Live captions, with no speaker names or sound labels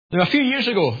Now, a few years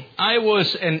ago, I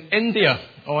was in India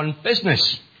on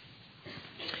business.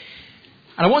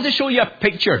 And I want to show you a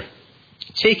picture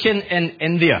taken in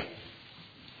India.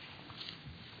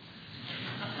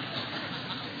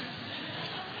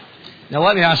 Now,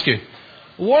 let me ask you,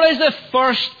 what is the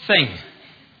first thing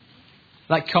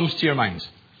that comes to your mind?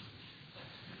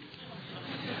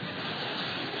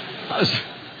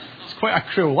 It's quite a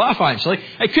cruel laugh, actually.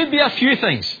 It could be a few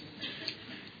things.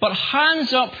 But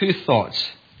hands up who thought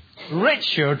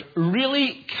Richard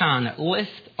really can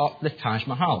lift up the Taj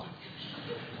Mahal.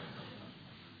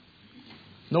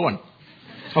 No one.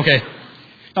 Okay.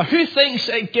 Now, who thinks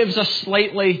it gives a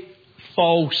slightly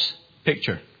false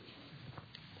picture?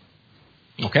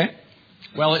 Okay.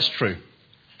 Well, it's true.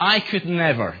 I could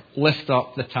never lift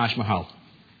up the Taj Mahal,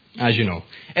 as you know.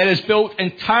 It is built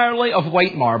entirely of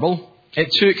white marble.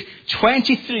 It took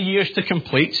 23 years to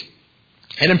complete.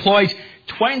 It employed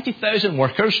 20,000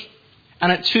 workers,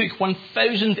 and it took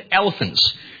 1,000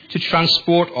 elephants to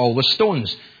transport all the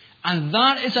stones. And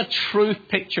that is a true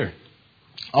picture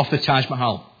of the Taj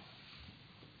Mahal.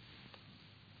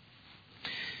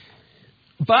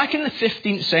 Back in the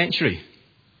 15th century,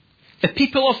 the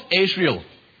people of Israel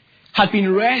had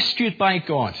been rescued by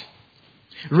God,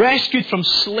 rescued from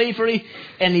slavery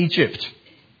in Egypt.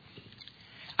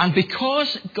 And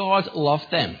because God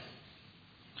loved them,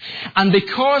 and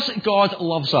because God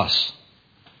loves us,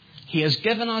 He has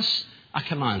given us a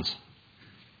command.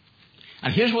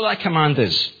 And here's what that command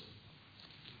is.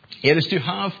 It is to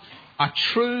have a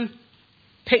true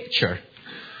picture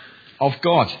of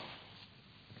God.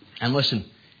 And listen,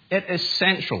 it is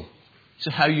central to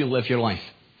how you live your life.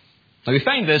 Now we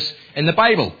find this in the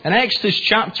Bible. In Exodus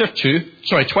chapter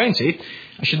 20,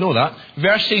 I should know that,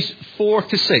 verses 4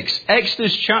 to 6.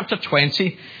 Exodus chapter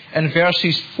 20 and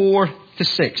verses 4 to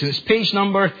 6. And it's page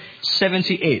number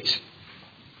 78.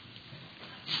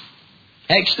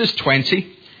 Exodus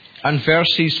 20 and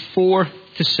verses 4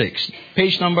 to 6.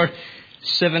 Page number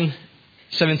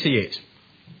 778.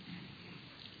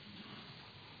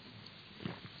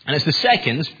 And it's the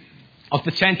second of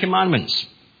the Ten Commandments.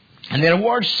 And they're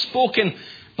words spoken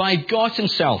by God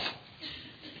Himself.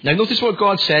 Now notice what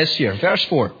God says here. Verse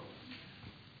 4.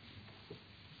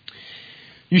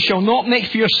 You shall not make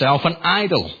for yourself an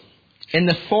idol in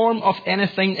the form of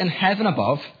anything in heaven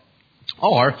above,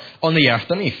 or on the earth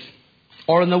beneath,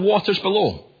 or in the waters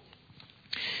below.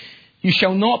 You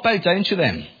shall not bow down to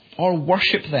them, or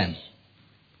worship them.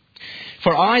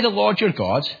 For I, the Lord your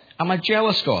God, am a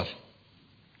jealous God,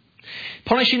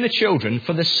 punishing the children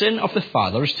for the sin of the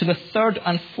fathers to the third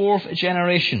and fourth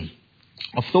generation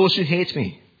of those who hate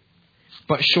me,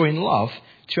 but showing love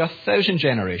to 1,000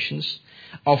 generations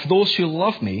of those who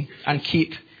love me and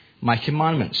keep my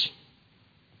commandments.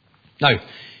 Now,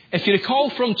 if you recall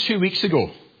from 2 weeks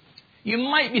ago, you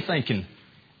might be thinking,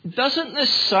 doesn't this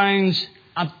sound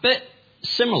a bit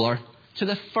similar to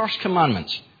the first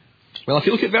commandment? Well, if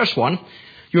you look at verse 1,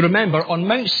 you'll remember on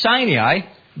Mount Sinai,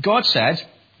 God said,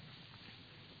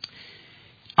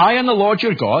 I am the Lord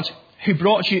your God, who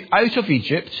brought you out of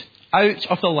Egypt, out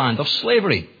of the land of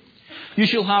slavery. You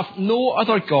shall have no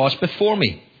other gods before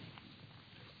me.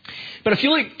 But if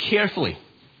you look carefully,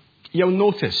 you'll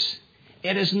notice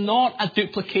it is not a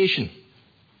duplication.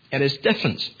 It is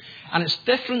different. And it's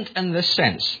different in this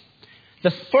sense.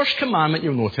 The first commandment,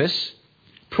 you'll notice,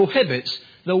 prohibits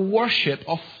the worship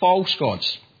of false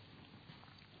gods.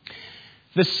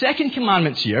 The second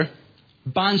commandment here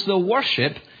bans the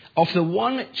worship of the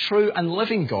one true and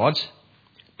living God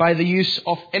by the use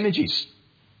of images.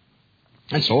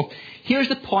 And so, here's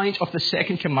the point of the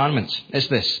second commandment, is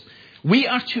this. We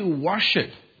are to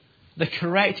worship the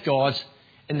correct God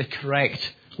in the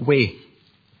correct way.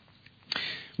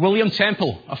 William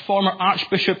Temple, a former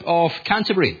Archbishop of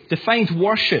Canterbury, defined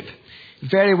worship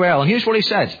very well. And here's what he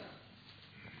said.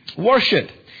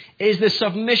 Worship is the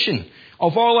submission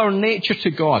of all our nature to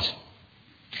God.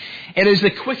 It is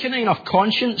the quickening of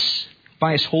conscience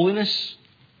by His holiness,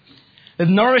 the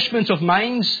nourishment of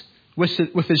minds with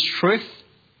His truth,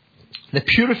 the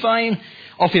purifying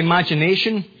of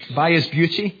imagination by His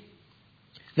beauty,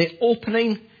 the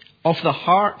opening of the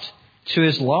heart to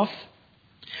His love,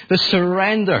 the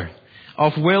surrender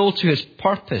of will to His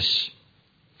purpose,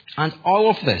 and all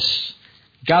of this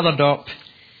gathered up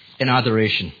in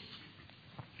adoration.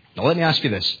 Now let me ask you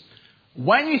this.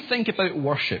 When you think about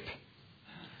worship,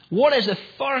 what is the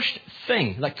first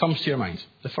thing that comes to your mind?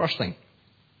 The first thing.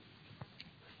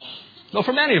 Now,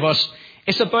 for many of us,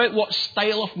 it's about what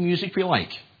style of music we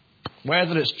like.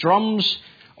 Whether it's drums,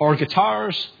 or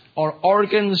guitars, or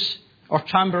organs, or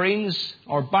tambourines,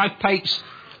 or bagpipes,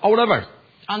 or whatever.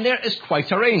 And there is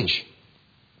quite a range.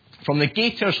 from the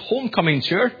Gators homecoming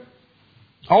tour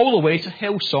all the way to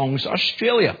Hillsongs,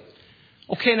 Australia.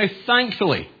 Okay, now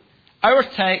thankfully, our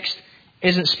text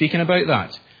isn't speaking about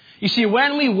that. You see,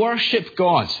 when we worship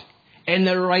God in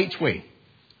the right way,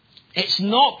 it's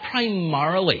not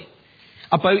primarily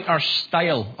about our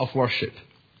style of worship.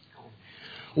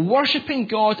 Worshipping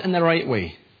God in the right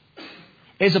way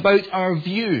is about our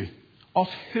view of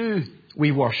who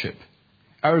we worship,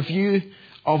 our view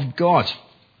of God.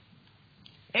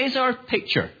 Is our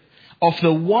picture of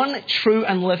the one true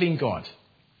and living God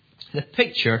the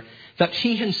picture that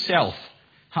He Himself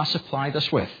has supplied us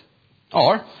with?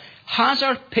 Or has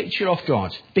our picture of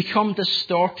God become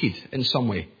distorted in some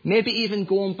way, maybe even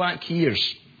going back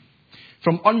years,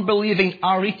 from unbelieving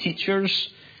RE teachers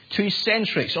to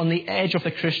eccentrics on the edge of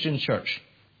the Christian church,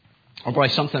 or by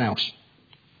something else?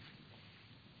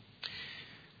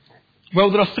 Well,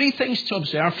 there are three things to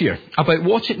observe here about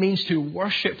what it means to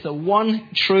worship the one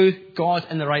true God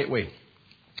in the right way.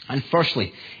 And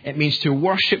firstly, it means to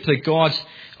worship the God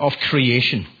of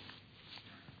creation.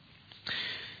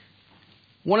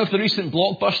 One of the recent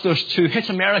blockbusters to hit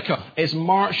America is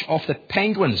March of the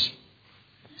Penguins.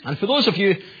 And for those of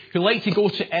you who like to go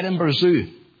to Edinburgh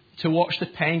Zoo to watch the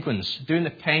penguins doing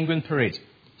the penguin parade,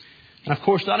 and of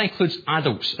course that includes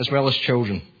adults as well as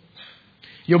children,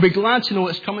 you'll be glad to know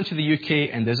it's coming to the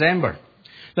UK in December.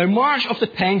 Now, March of the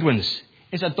Penguins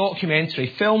is a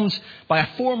documentary filmed by a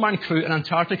 4-man crew in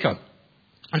Antarctica.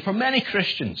 And for many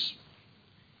Christians,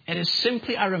 it is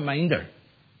simply a reminder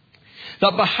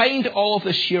that behind all of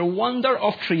the sheer wonder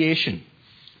of creation,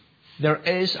 there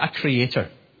is a creator.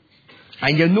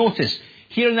 And you'll notice,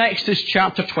 here next is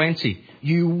chapter 20.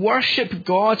 You worship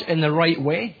God in the right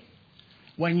way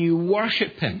when you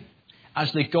worship Him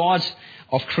as the God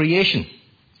of creation.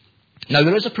 Now,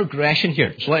 there is a progression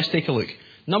here, so let's take a look.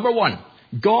 Number 1,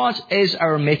 God is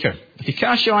our maker. If you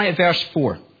cast your eye at verse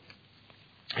 4,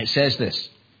 it says this: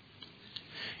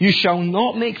 "You shall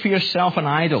not make for yourself an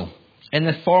idol in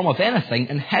the form of anything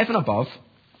in heaven above,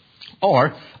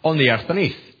 or on the earth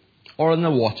beneath, or in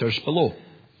the waters below."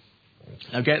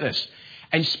 Now get this.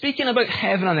 In speaking about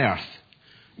heaven and earth,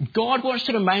 God wants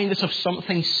to remind us of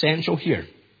something central here.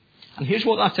 And here's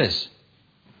what that is.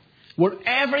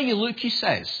 Wherever you look, He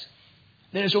says,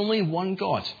 there is only one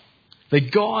God. The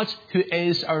God who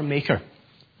is our maker.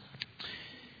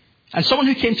 And someone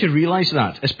who came to realise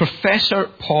that is Professor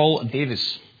Paul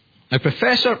Davies. Now,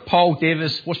 Professor Paul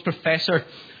Davies was Professor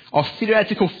of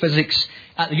Theoretical Physics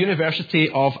at the University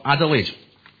of Adelaide.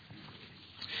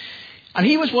 And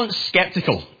he was once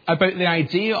sceptical about the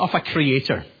idea of a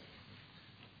creator.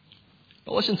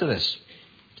 But listen to this.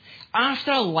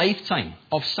 After a lifetime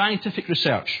of scientific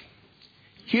research,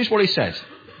 here's what he said: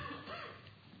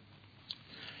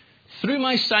 "Through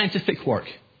my scientific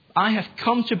work, I have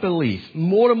come to believe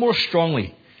more and more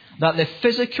strongly that the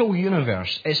physical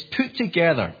universe is put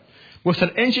together with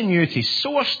an ingenuity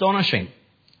so astonishing,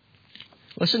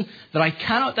 listen, that I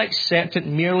cannot accept it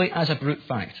merely as a brute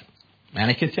fact." And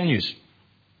he continues,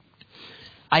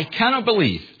 "I cannot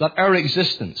believe that our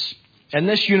existence in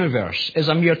this universe is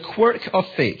a mere quirk of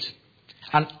fate,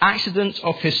 an accident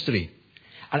of history,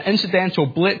 an incidental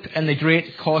blip in the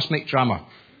great cosmic drama."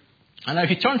 And now if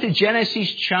you turn to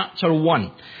Genesis chapter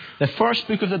 1, the first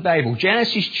book of the Bible,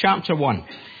 Genesis chapter 1.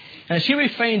 And it's here we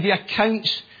find the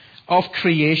account of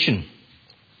creation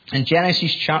in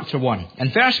Genesis chapter 1.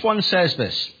 And verse 1 says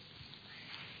this: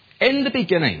 "In the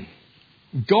beginning,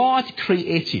 God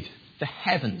created the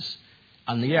heavens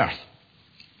and the earth."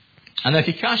 And if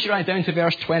you cast your eye down to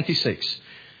verse 26,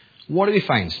 what do we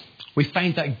find? We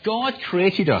find that God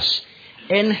created us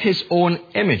in His own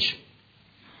image.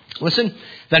 Listen,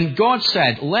 "Then God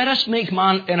said, let us make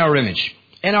man in our image,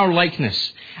 in our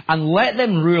likeness, and let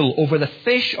them rule over the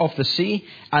fish of the sea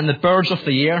and the birds of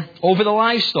the air, over the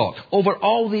livestock, over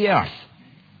all the earth,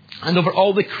 and over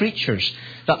all the creatures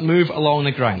that move along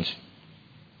the ground."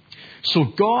 So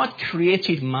God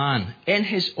created man in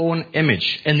His own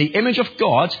image. In the image of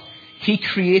God, He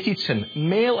created him.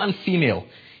 Male and female,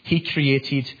 He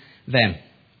created them.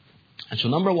 And so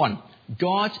number 1,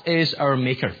 God is our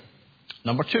maker.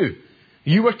 Number 2,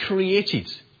 you were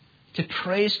created to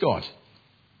praise God.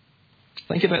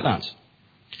 Think about that.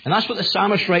 And that's what the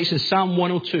psalmist writes in Psalm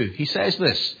 102. He says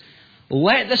this: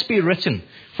 "Let this be written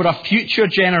for a future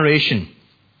generation,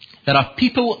 that a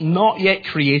people not yet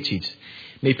created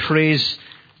may praise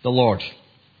the Lord."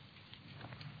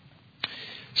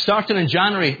 Starting in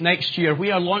January next year, we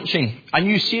are launching a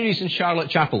new series in Charlotte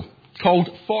Chapel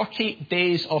called 40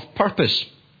 Days of Purpose.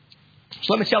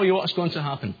 So let me tell you what's going to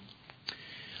happen.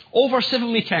 Over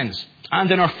 7 weekends and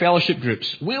in our fellowship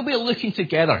groups, we'll be looking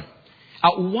together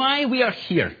at why we are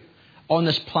here on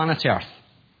this planet Earth.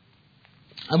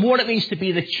 And what it means to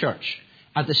be the church,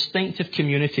 a distinctive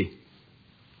community.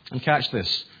 And catch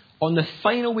this, on the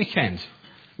final weekend,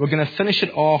 we're going to finish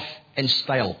it off in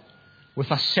style with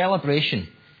a celebration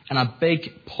and a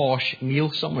big posh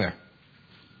meal somewhere.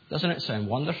 Doesn't it sound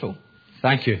wonderful?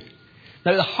 Thank you.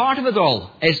 Now, the heart of it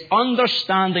all is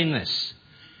understanding this.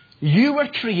 You were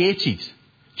created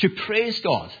to praise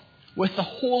God with the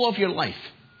whole of your life,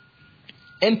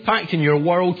 impacting your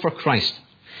world for Christ.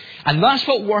 And that's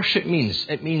what worship means.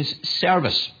 It means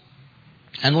service.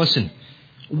 And listen,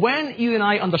 when you and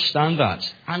I understand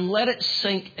that and let it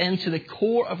sink into the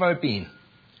core of our being,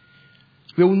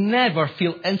 we'll never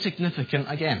feel insignificant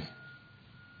again.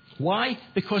 Why?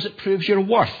 Because it proves your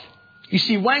worth. You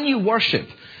see, when you worship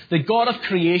the God of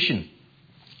creation,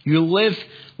 you live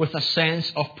with a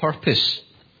sense of purpose.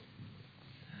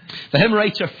 The hymn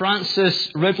writer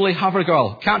Frances Ridley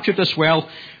Havergal captured this well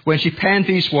when she penned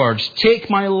these words, "Take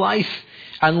my life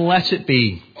and let it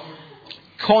be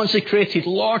consecrated,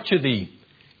 Lord, to Thee.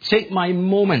 Take my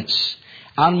moments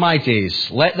and my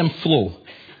days, let them flow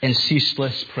in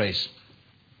ceaseless praise."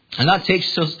 And that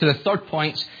takes us to the third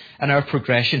point in our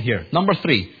progression here. Number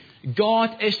 3,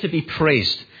 God is to be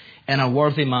praised in a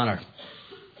worthy manner.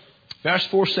 Verse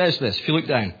 4 says this, if you look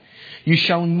down, "You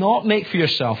shall not make for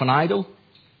yourself an idol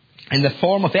in the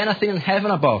form of anything in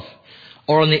heaven above,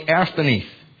 or on the earth beneath,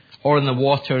 or in the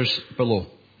waters below."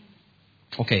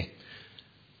 Okay,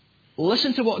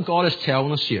 listen to what God is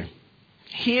telling us here.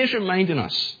 He is reminding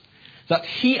us that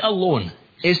He alone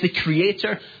is the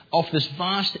creator of this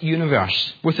vast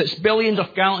universe with its billions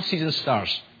of galaxies and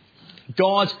stars.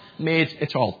 God made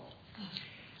it all.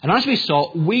 And as we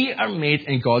saw, we are made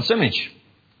in God's image.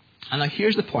 And now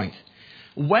here's the point.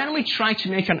 When we try to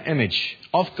make an image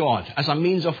of God as a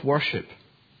means of worship,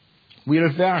 we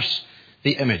reverse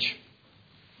the image.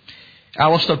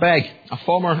 Alistair Begg, a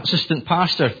former assistant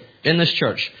pastor in this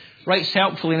church, writes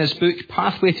helpfully in his book,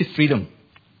 Pathway to Freedom.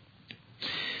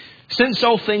 "Since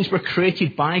all things were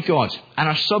created by God and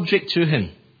are subject to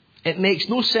Him, it makes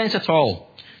no sense at all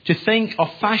to think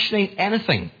of fashioning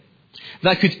anything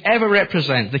that could ever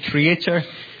represent the creator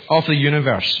of the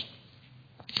universe."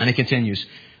 And he continues,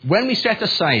 "When we set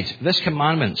aside this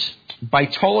commandment by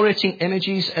tolerating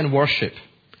images in worship,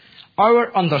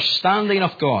 our understanding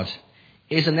of God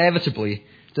is inevitably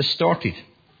distorted."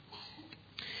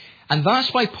 And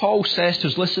that's why Paul says to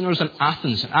his listeners in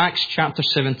Athens in Acts chapter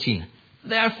 17,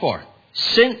 "Therefore,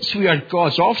 since we are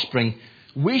God's offspring,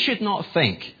 we should not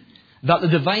think that the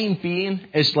divine being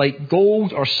is like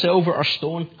gold or silver or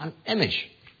stone, an image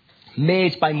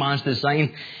made by man's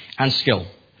design and skill."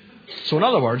 So in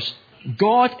other words,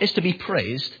 God is to be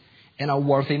praised in a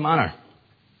worthy manner.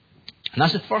 And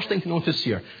that's the first thing to notice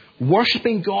here.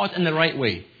 Worshipping God in the right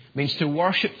way means to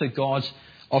worship the God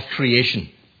of creation.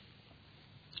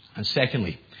 And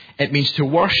secondly, it means to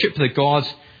worship the God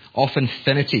of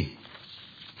infinity.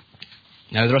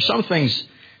 Now, there are some things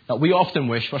that we often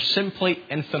wish were simply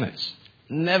infinite,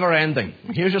 never ending.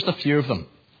 Here's just a few of them.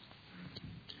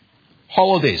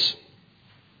 Holidays.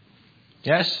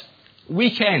 Yes?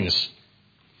 Weekends.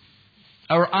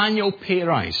 Our annual pay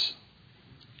rise.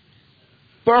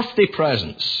 Birthday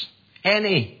presents.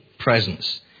 Any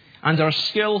presents. And our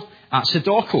skill at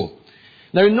Sudoku.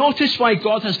 Now, notice why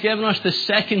God has given us the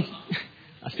second...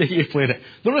 I think you played it.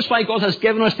 Notice why God has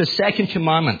given us the second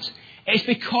commandment. It's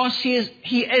because He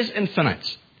is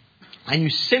infinite. And you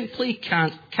simply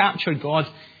can't capture God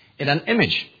in an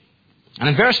image. And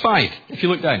in verse 5, if you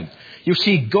look down, you'll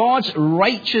see God's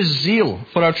righteous zeal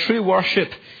for our true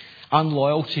worship and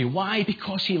loyalty. Why?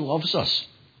 Because He loves us.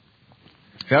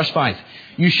 Verse 5,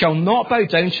 "You shall not bow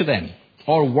down to them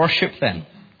or worship them.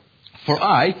 For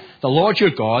I, the Lord your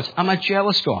God, am a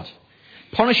jealous God,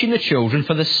 punishing the children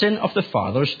for the sin of the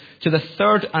fathers to the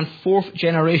 3rd and 4th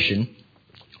generation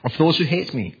of those who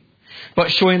hate me,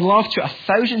 but showing love to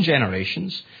 1,000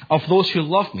 generations of those who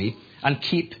love me and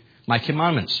keep my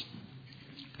commandments."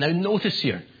 Now notice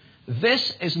here,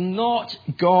 this is not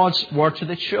God's word to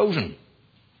the children.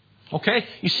 Okay?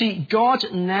 You see,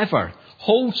 God never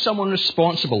holds someone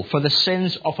responsible for the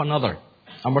sins of another.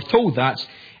 And we're told that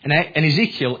in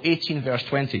Ezekiel 18 verse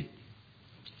 20.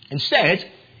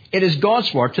 Instead, it is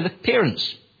God's word to the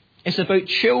parents. It's about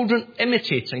children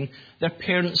imitating their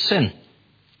parents' sin.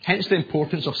 Hence the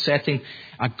importance of setting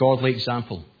a godly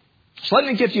example. So let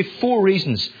me give you 4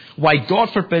 reasons why God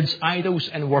forbids idols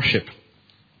in worship.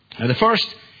 Now the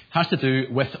first has to do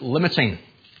with limiting.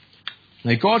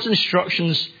 Now God's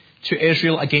instructions to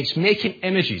Israel against making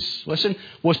images, listen,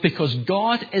 was because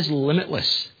God is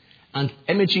limitless and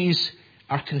images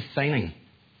are confining.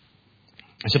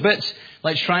 It's a bit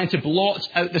like trying to blot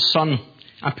out the sun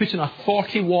and putting a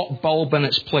 40-watt bulb in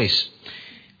its place.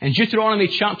 In Deuteronomy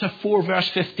chapter 4, verse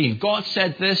 15, God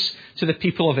said this to the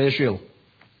people of Israel.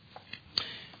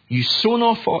 You saw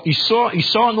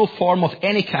no form of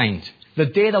any kind the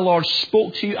day the Lord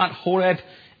spoke to you at Horeb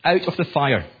out of the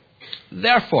fire.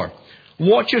 Therefore,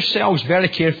 watch yourselves very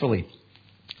carefully,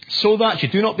 so that you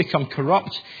do not become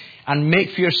corrupt and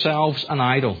make for yourselves an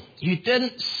idol. You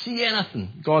didn't see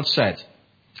anything, God said.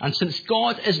 And since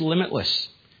God is limitless,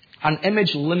 an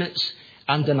image limits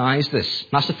and denies this.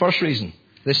 That's the first reason.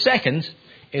 The second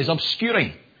is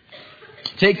obscuring.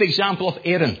 Take the example of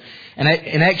Aaron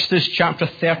in Exodus chapter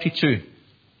 32.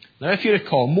 Now, if you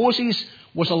recall, Moses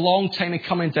was a long time in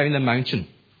coming down the mountain.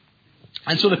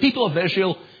 And so the people of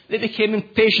Israel, they became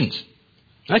impatient.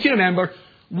 Now, if you remember,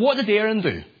 what did Aaron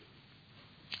do?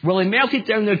 Well, he melted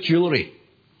down their jewellery.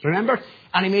 Remember?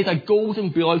 And he made a golden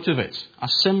bull out of it, a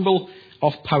symbol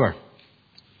of power.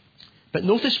 But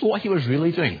notice what he was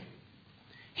really doing.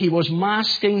 He was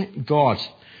masking God.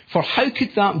 For how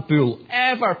could that bull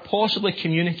ever possibly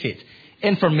communicate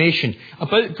information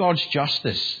about God's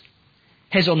justice,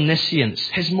 His omniscience,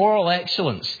 His moral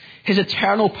excellence, His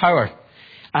eternal power,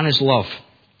 and His love?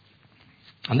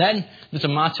 And then there's a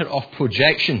matter of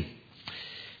projection.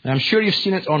 And I'm sure you've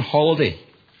seen it on holiday.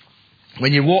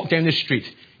 When you walk down the street,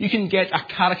 you can get a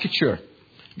caricature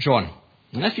drawn.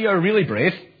 And if you are really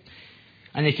brave,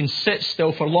 and you can sit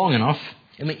still for long enough,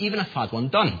 you might even have had one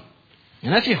done.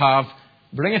 And if you have,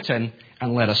 bring it in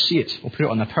and let us see it. We'll put it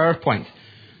on the PowerPoint.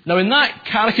 Now, in that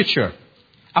caricature,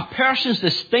 a person's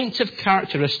distinctive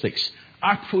characteristics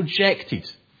are projected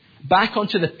back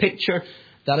onto the picture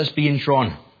that is being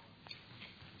drawn.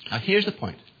 Now, here's the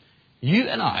point. You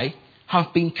and I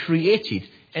have been created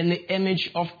in the image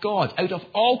of God. Out of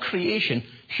all creation,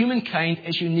 humankind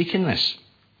is unique in this.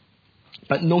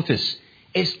 But notice,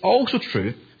 it's also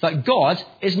true that God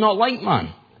is not like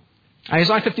man.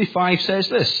 Isaiah 55 says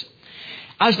this,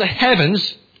 as the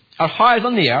heavens are higher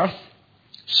than the earth,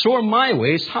 so are my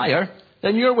ways higher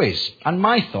than your ways, and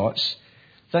my thoughts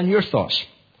than your thoughts.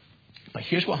 But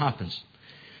here's what happens.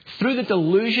 Through the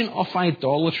delusion of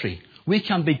idolatry, we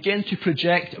can begin to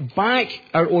project back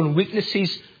our own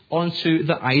weaknesses onto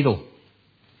the idol.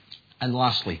 And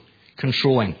lastly,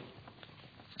 controlling.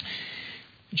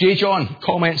 J. John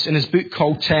comments in his book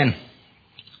called 10,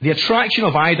 the attraction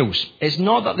of idols is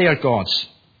not that they are gods.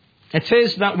 It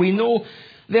is that we know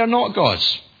they are not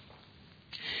gods.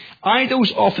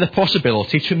 Idols offer the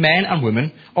possibility to men and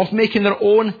women of making their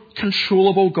own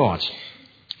controllable God,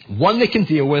 one they can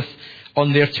deal with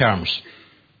on their terms.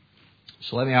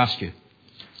 So let me ask you,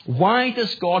 why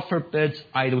does God forbid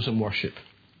idols in worship?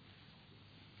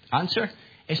 Answer,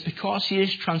 it's because He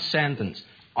is transcendent,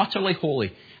 utterly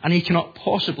holy, and He cannot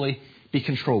possibly be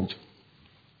controlled.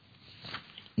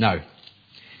 Now,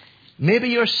 maybe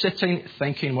you're sitting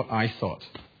thinking what I thought.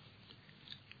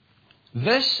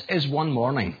 This is one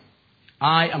morning.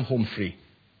 I am home free.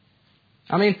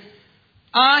 I mean,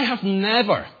 I have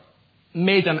never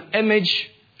made an image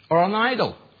or an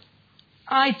idol.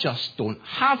 I just don't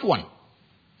have one.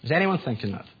 Is anyone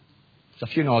thinking that? There's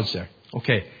a few nods there.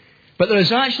 Okay. But there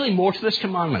is actually more to this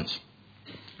commandment.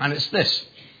 And it's this.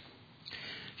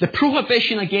 The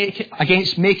prohibition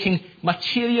against making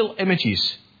material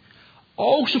images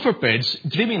also forbids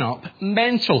dreaming up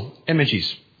mental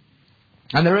images.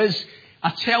 And there is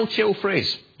a telltale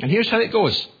phrase. And here's how it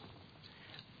goes.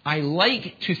 I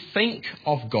like to think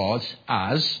of God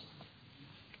as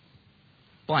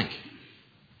blank.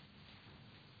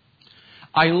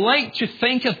 I like to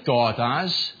think of God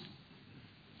as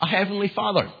a heavenly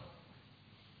Father.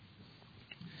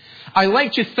 I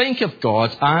like to think of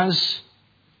God as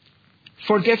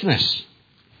forgiveness.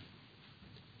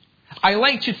 I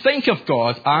like to think of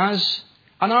God as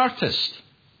an artist.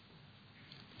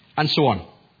 And so on.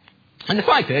 And the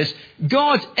fact is,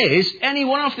 God is any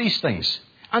one of these things.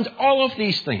 And all of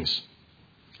these things.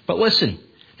 But listen,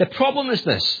 the problem is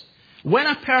this. When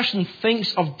a person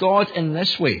thinks of God in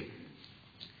this way,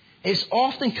 it's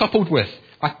often coupled with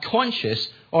a conscious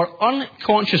or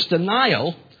unconscious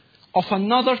denial of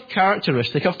another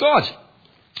characteristic of God.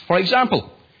 For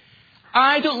example,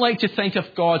 I don't like to think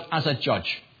of God as a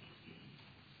judge.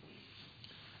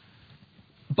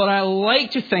 But I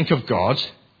like to think of God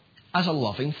as a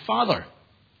loving Father.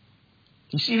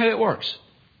 You see how it works?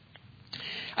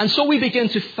 And so we begin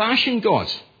to fashion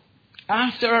God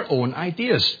after our own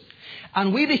ideas.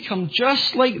 And we become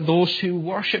just like those who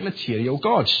worship material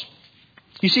gods.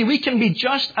 You see, we can be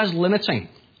just as limiting,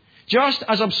 just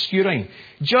as obscuring,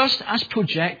 just as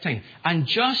projecting, and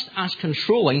just as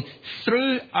controlling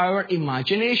through our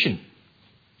imagination.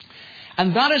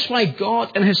 And that is why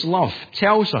God in his love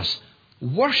tells us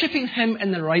worshipping him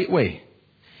in the right way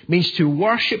means to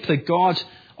worship the God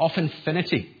of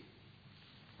infinity.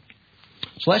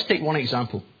 So let's take one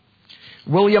example.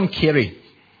 William Carey.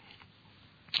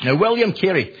 Now, William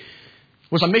Carey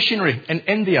was a missionary in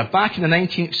India back in the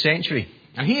 19th century.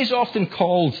 And he is often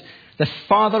called the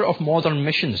father of modern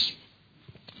missions.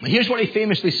 Now, here's what he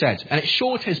famously said, and it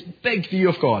showed his big view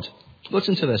of God.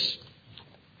 Listen to this.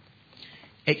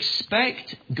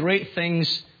 Expect great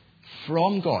things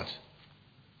from God.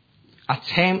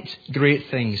 Attempt great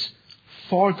things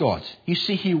for God. You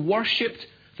see, he worshipped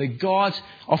the God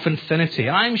of infinity.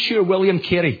 And I'm sure William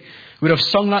Carey would have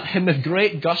sung that hymn with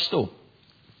great gusto.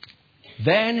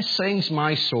 Then sings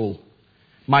my soul,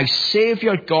 my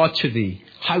Saviour God to thee,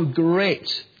 how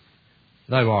great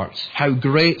thou art, how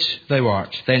great thou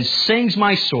art. Then sings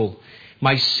my soul,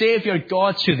 my Saviour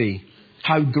God to thee,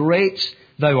 how great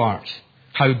thou art,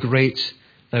 how great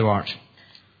thou art.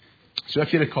 So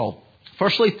if you recall,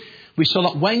 firstly, we saw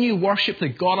that when you worship the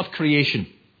God of creation,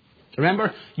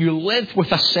 remember, you live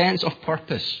with a sense of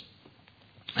purpose.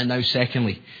 And now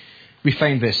secondly, we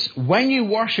find this. When you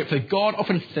worship the God of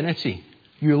infinity,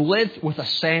 you live with a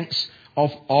sense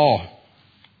of awe.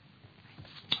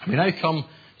 We now come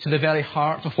to the very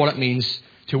heart of what it means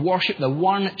to worship the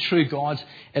one true God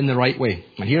in the right way.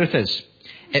 And here it is.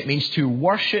 It means to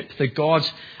worship the God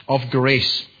of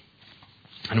grace.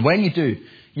 And when you do,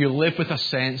 you live with a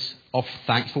sense of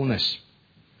thankfulness.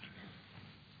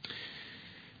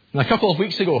 And a couple of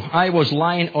weeks ago, I was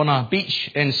lying on a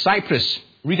beach in Cyprus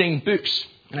reading books.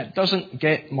 And it doesn't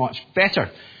get much better.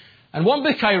 And one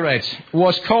book I read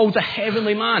was called The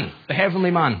Heavenly Man. The Heavenly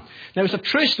Man. Now, it's a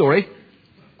true story,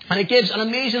 and it gives an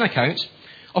amazing account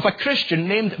of a Christian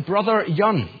named Brother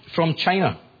Yun from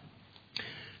China.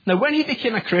 Now, when he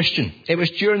became a Christian, it was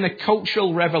during the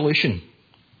Cultural Revolution.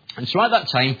 And so at that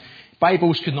time,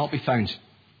 Bibles could not be found.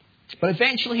 But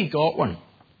eventually he got one.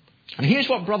 And here's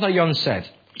what Brother Yun said.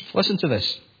 Listen to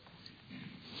this.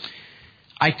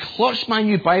 I clutched my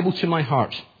new Bible to my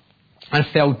heart and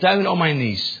fell down on my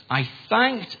knees. I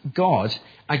thanked God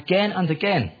again and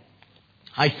again.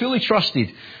 I fully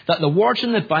trusted that the words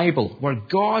in the Bible were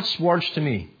God's words to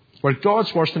me.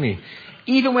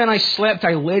 Even when I slept,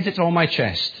 I laid it on my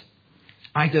chest.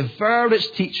 I devoured its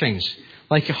teachings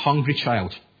like a hungry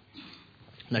child.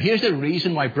 Now here's the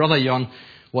reason why Brother Yun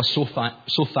was so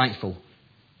thankful.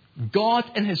 God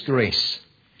in his grace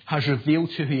has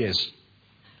revealed who he is.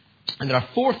 And there are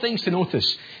 4 things to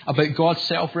notice about God's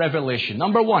self-revelation.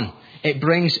 Number 1, it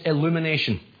brings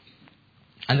illumination.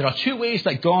 And there are 2 ways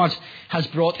that God has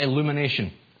brought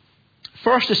illumination.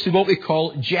 First is through what we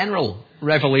call general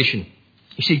revelation.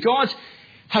 You see, God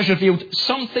has revealed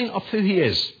something of who he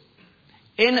is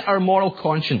in our moral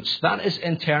conscience. That is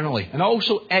internally and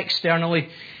also externally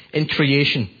in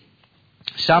creation.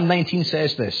 Psalm 19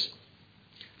 says this.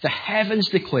 The heavens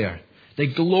declare the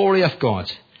glory of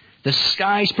God. The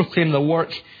skies proclaim the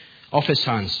work of his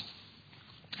hands.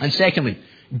 And secondly,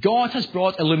 God has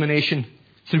brought illumination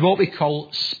through what we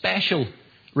call special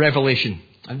revelation.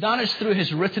 And that is through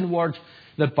his written word,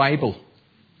 the Bible.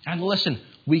 And listen,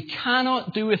 we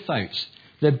cannot do without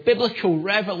the biblical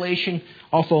revelation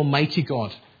of Almighty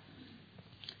God.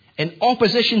 In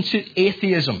opposition to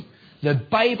atheism, the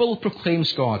Bible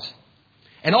proclaims God.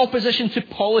 In opposition to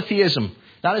polytheism,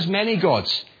 that is many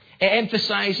gods, it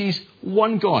emphasizes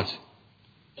one God.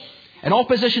 In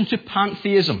opposition to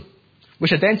pantheism,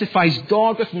 which identifies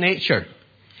God with nature,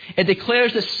 it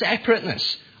declares the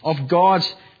separateness of God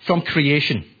from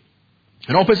creation.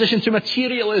 In opposition to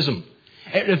materialism,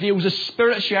 it reveals the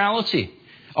spirituality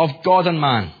of God and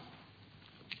man.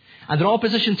 And in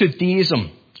opposition to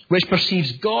deism, which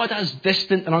perceives God as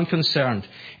distant and unconcerned,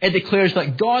 it declares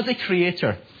that God the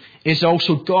Creator is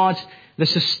also God the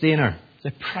Sustainer. The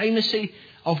primacy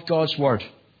of God's Word.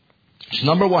 So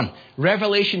number 1,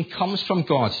 revelation comes from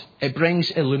God. It brings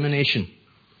illumination.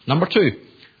 Number 2,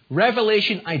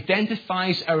 revelation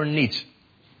identifies our need.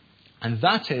 And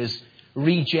that is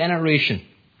regeneration.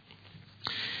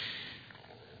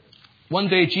 One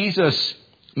day Jesus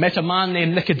met a man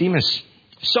named Nicodemus,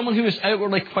 someone who was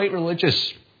outwardly quite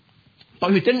religious,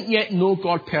 but who didn't yet know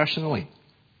God personally.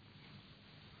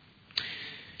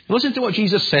 Listen to what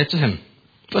Jesus said to him.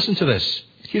 Listen to this.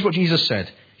 Here's what Jesus said.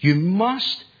 You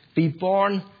must be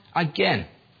born again.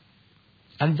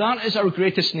 And that is our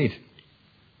greatest need.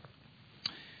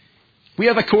 We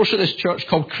have a course at this church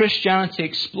called Christianity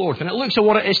Explored. And it looks at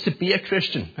what it is to be a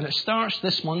Christian. And it starts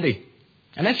this Monday.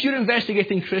 And if you're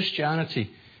investigating Christianity,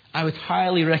 I would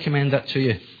highly recommend that to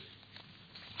you.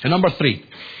 And number 3,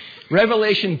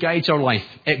 revelation guides our life.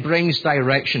 It brings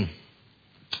direction.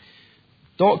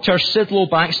 Dr. Sidlow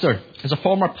Baxter is a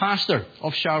former pastor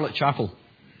of Charlotte Chapel.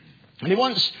 And he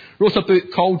once wrote a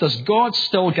book called Does God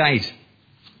Still Guide?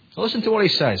 So listen to what he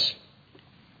says.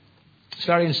 It's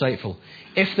very insightful.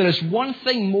 If there is one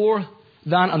thing more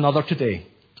than another today,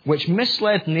 which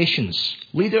misled nations,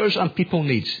 leaders and people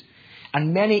need,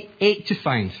 and many ache to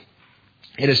find,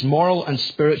 it is moral and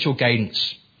spiritual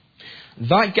guidance.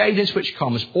 That guidance which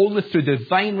comes only through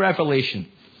divine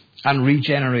revelation and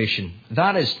regeneration.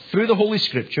 That is, through the Holy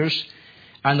Scriptures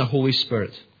and the Holy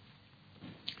Spirit.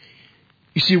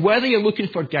 You see, whether you're looking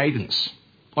for guidance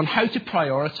on how to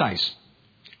prioritize,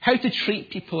 how to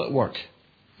treat people at work,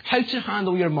 how to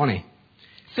handle your money,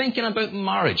 thinking about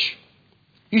marriage,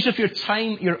 use of your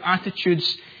time, your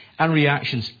attitudes and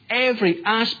reactions, every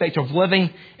aspect of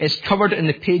living is covered in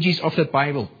the pages of the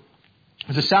Bible.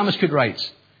 As the psalmist could write,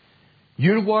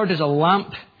 your word is a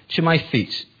lamp to my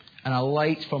feet and a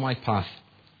light for my path.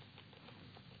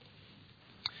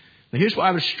 Now here's what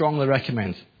I would strongly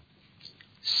recommend.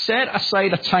 Set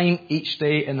aside a time each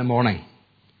day in the morning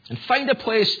and find a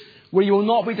place where you will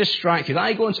not be distracted.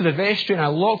 I go into the vestry and I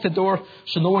lock the door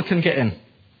so no one can get in.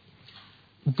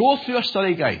 Go through a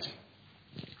study guide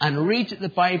and read the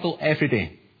Bible every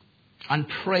day and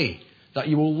pray that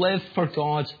you will live for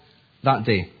God that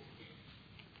day.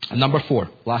 And number 4,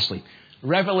 lastly,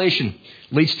 revelation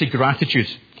leads to gratitude.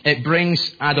 It brings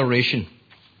adoration.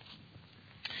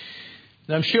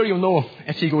 Now I'm sure you'll know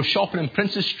if you go shopping in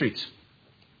Princes Street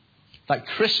that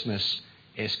Christmas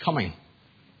is coming.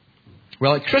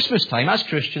 Well, at Christmas time, as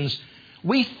Christians,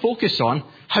 we focus on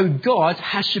how God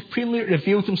has supremely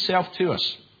revealed himself to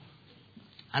us.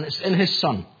 And it's in his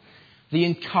Son, the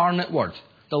incarnate Word,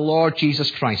 the Lord Jesus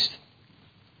Christ.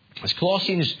 As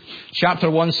Colossians chapter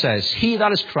 1 says, he,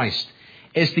 that is Christ,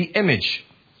 is the image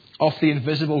of the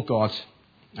invisible God.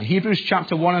 And Hebrews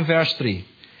chapter 1 and verse 3,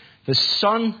 the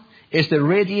Son is the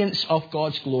radiance of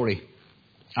God's glory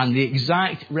and the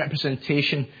exact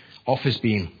representation of his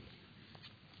being.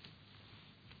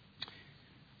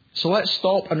 So let's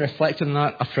stop and reflect on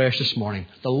that afresh this morning.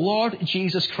 The Lord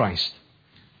Jesus Christ,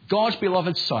 God's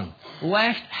beloved Son,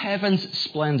 left heaven's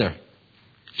splendour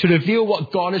to reveal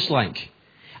what God is like.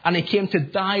 And he came to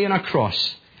die on a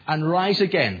cross and rise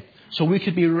again so we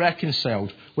could be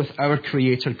reconciled with our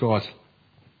Creator God.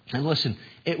 And listen,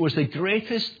 it was the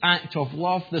greatest act of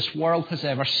love this world has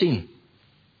ever seen.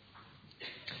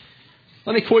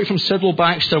 Let me quote from Sidlow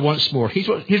Baxter once more. Here's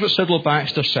what Sidlow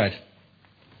Baxter said.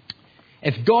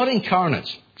 If God incarnate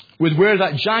would wear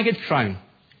that jagged crown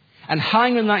and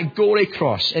hang on that gory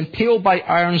cross, impaled by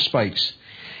iron spikes,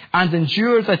 and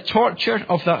endure the torture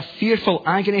of that fearful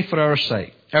agony for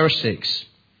our sakes,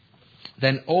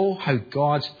 then oh, how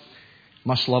God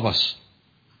must love us.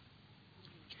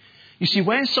 You see,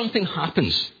 when something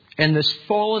happens in this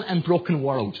fallen and broken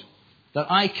world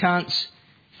that I can't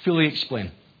fully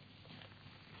explain,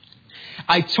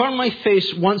 I turn my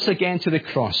face once again to the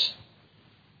cross,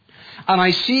 and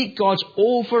I see God's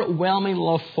overwhelming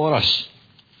love for us.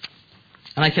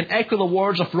 And I can echo the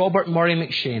words of Robert Murray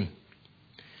McShane.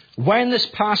 When this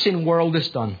passing world is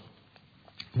done,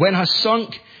 when has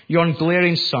sunk yon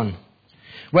glaring sun,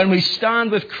 when we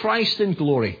stand with Christ in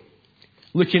glory,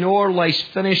 looking o'er life's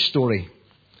finished story,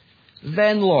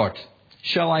 then, Lord,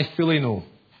 shall I fully know,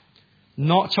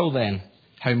 not till then,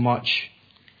 how much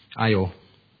I owe.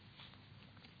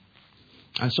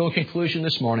 And so in conclusion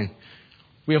this morning,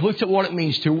 we have looked at what it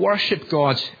means to worship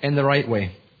God in the right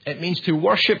way. It means to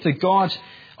worship the God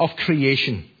of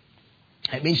creation.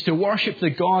 It means to worship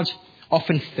the God of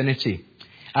infinity.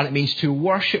 And it means to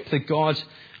worship the God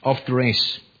of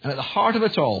grace. And at the heart of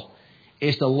it all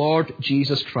is the Lord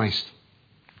Jesus Christ.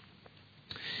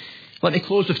 Let me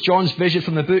close with John's vision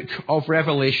from the book of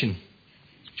Revelation.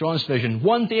 John's vision.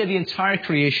 One day the entire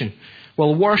creation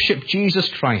will worship Jesus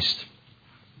Christ.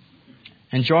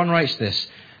 And John writes this,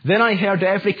 then I heard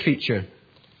every creature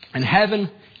in heaven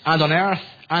and on earth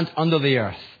and under the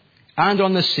earth and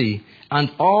on the sea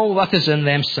and all that is in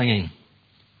them singing,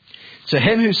 to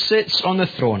him who sits on the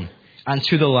throne and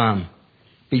to the Lamb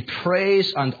be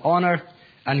praise and honour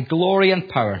and glory and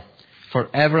power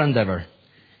forever and ever.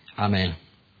 Amen.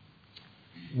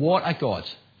 What a God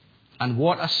and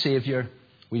what a Saviour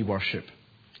we worship.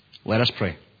 Let us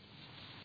pray.